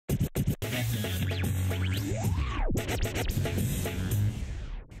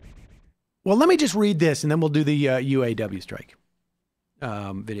Well, let me just read this, and then we'll do the UAW strike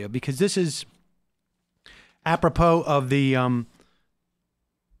video, because this is apropos of the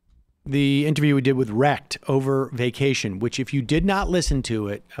interview we did with Recht over vacation, which, if you did not listen to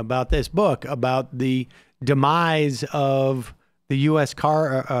it, about this book, about the demise of the U.S.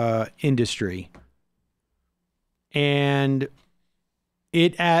 car industry and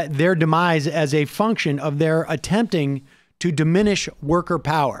their demise as a function of their attempting to diminish worker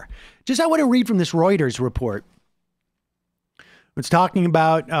power. Just I want to read from this Reuters report. It's talking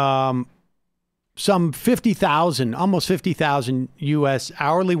about some 50,000, almost 50,000 U.S.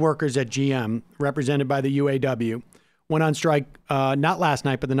 hourly workers at GM, represented by the UAW, went on strike not last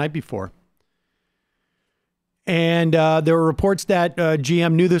night, but the night before. And there were reports that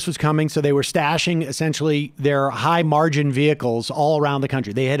GM knew this was coming, so they were stashing essentially their high margin vehicles all around the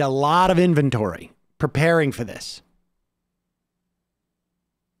country. They had a lot of inventory preparing for this.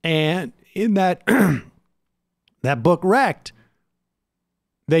 And in that that book, Wrecked,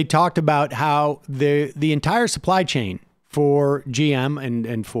 they talked about how the entire supply chain for GM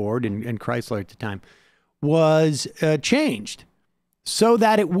and Ford and Chrysler at the time was changed so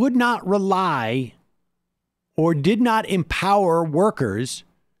that it would not rely or did not empower workers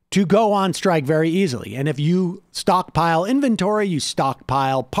to go on strike very easily. And if you stockpile inventory, you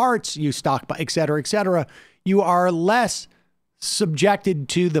stockpile parts, you stockpile, et cetera, you are less subjected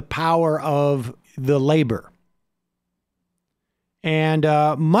to the power of the labor. And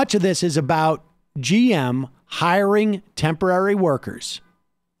much of this is about GM hiring temporary workers.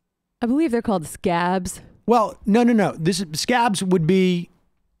 I believe they're called scabs. Well, no. Scabs would be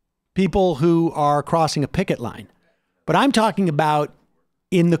people who are crossing a picket line. But I'm talking about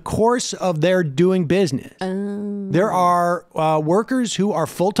in the course of their doing business. There are workers who are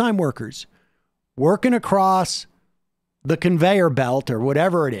full-time workers working across the conveyor belt or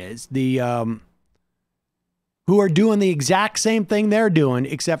whatever it is, who are doing the exact same thing they're doing,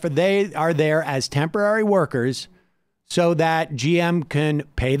 except for they are there as temporary workers so that GM can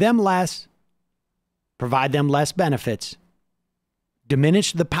pay them less, provide them less benefits,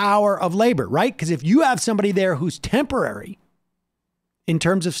 diminish the power of labor, right? Because if you have somebody there who's temporary in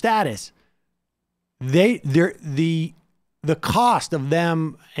terms of status, the cost of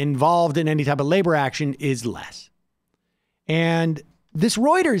them involved in any type of labor action is less. And this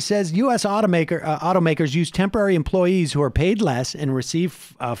Reuters says U.S. automakers use temporary employees who are paid less and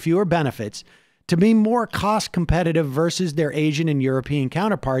receive fewer benefits to be more cost competitive versus their Asian and European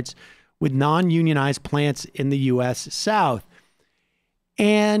counterparts with non-unionized plants in the U.S. South.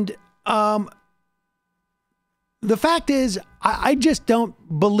 And the fact is, I just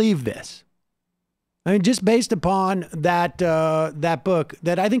don't believe this. I mean, just based upon that book,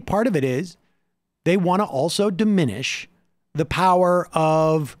 that I think part of it is they want to also diminish the power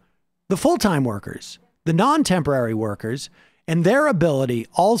of the full-time workers, the non-temporary workers, and their ability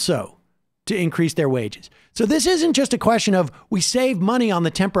also to increase their wages. So this isn't just a question of we save money on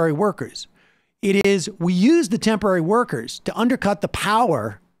the temporary workers. It is we use the temporary workers to undercut the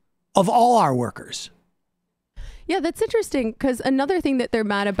power of all our workers. Yeah, that's interesting, because another thing that they're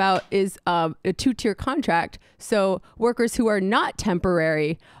mad about is a two-tier contract. So workers who are not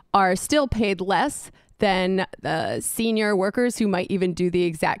temporary are still paid less than senior workers who might even do the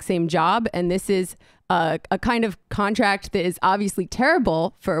exact same job. And this is a kind of contract that is obviously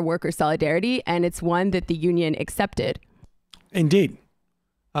terrible for worker solidarity, and it's one that the union accepted. Indeed.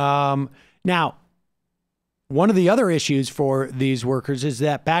 Now, one of the other issues for these workers is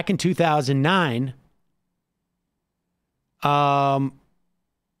that back in 2009, the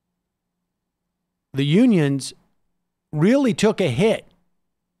unions really took a hit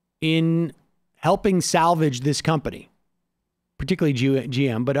in helping salvage this company, particularly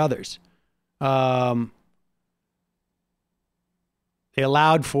GM, but others. They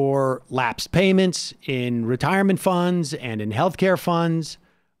allowed for lapsed payments in retirement funds and in healthcare funds,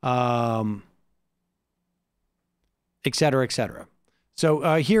 et cetera, et cetera.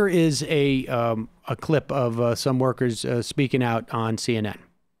 So here is a clip of some workers speaking out on CNN.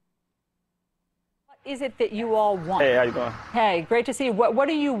 What is it that you all want? Hey, how you doing? Hey, great to see you. What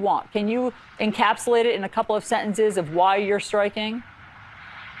do you want? Can you encapsulate it in a couple of sentences of why you're striking?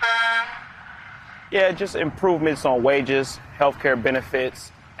 Yeah, just improvements on wages, healthcare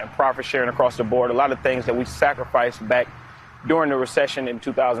benefits, and profit sharing across the board. A lot of things that we sacrificed back during the recession in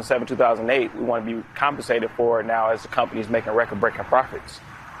 2007, 2008, we want to be compensated for now as the company's making record-breaking profits.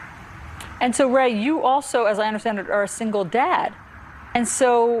 And so, Ray, you also, as I understand it, are a single dad. And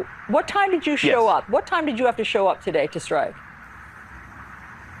so what time did you show up? What time did you have to show up today to strike?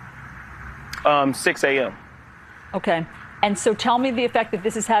 6 a.m. Okay. And so tell me the effect that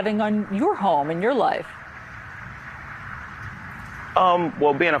this is having on your home and your life.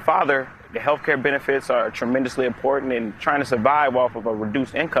 Well, being a father, the healthcare benefits are tremendously important, and trying to survive off of a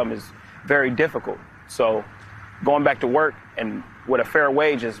reduced income is very difficult. So going back to work and with a fair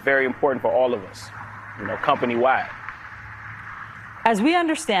wage is very important for all of us, company-wide. As we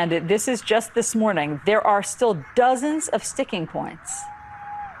understand it, this is just this morning. There are still dozens of sticking points.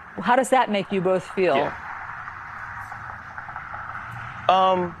 How does that make you both feel? Yeah.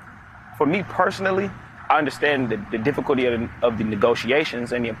 For me personally, I understand the difficulty of the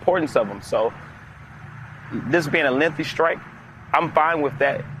negotiations and the importance of them. So this being a lengthy strike, I'm fine with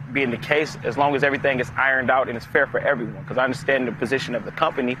that being the case as long as everything is ironed out and it's fair for everyone. Because I understand the position of the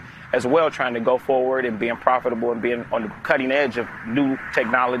company as well, trying to go forward and being profitable and being on the cutting edge of new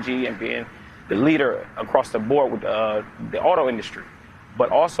technology and being the leader across the board with the auto industry. But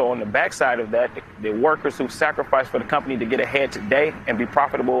also on the backside of that, the workers who sacrifice for the company to get ahead today and be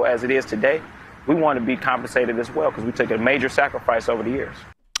profitable as it is today, we want to be compensated as well because we took a major sacrifice over the years.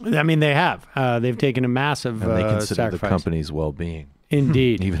 I mean, they have. They've taken a massive and they consider sacrifice. the company's well-being.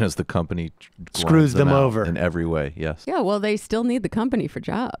 Indeed. Even as the company screws them out over in every way, yes. Yeah, well, they still need the company for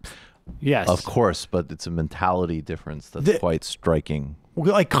jobs. Yes. Of course, but it's a mentality difference that's quite striking.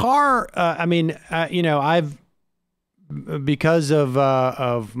 Like Carr, I've, because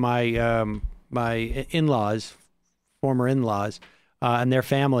of my my in-laws, former in-laws, and their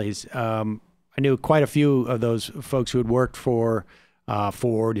families, I knew quite a few of those folks who had worked for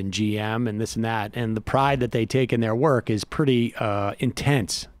Ford and GM and this and that, and the pride that they take in their work is pretty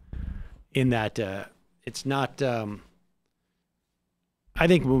intense. In that, it's not. I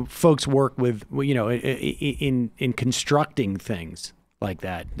think folks work with, in constructing things like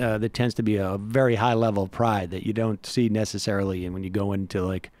that. There tends to be a very high level of pride that you don't see necessarily, and when you go into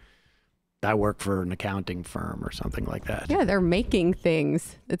like, I work for an accounting firm or something like that. Yeah, they're making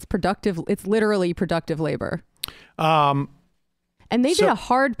things. It's productive. It's literally productive labor. And they did a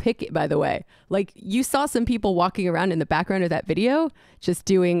hard picket, by the way. Like, you saw some people walking around in the background of that video, just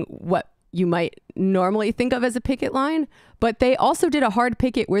doing what you might normally think of as a picket line. But they also did a hard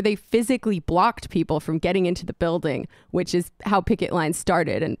picket where they physically blocked people from getting into the building, which is how picket lines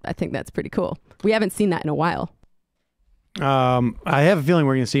started. And I think that's pretty cool. We haven't seen that in a while. I have a feeling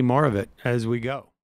we're going to see more of it as we go.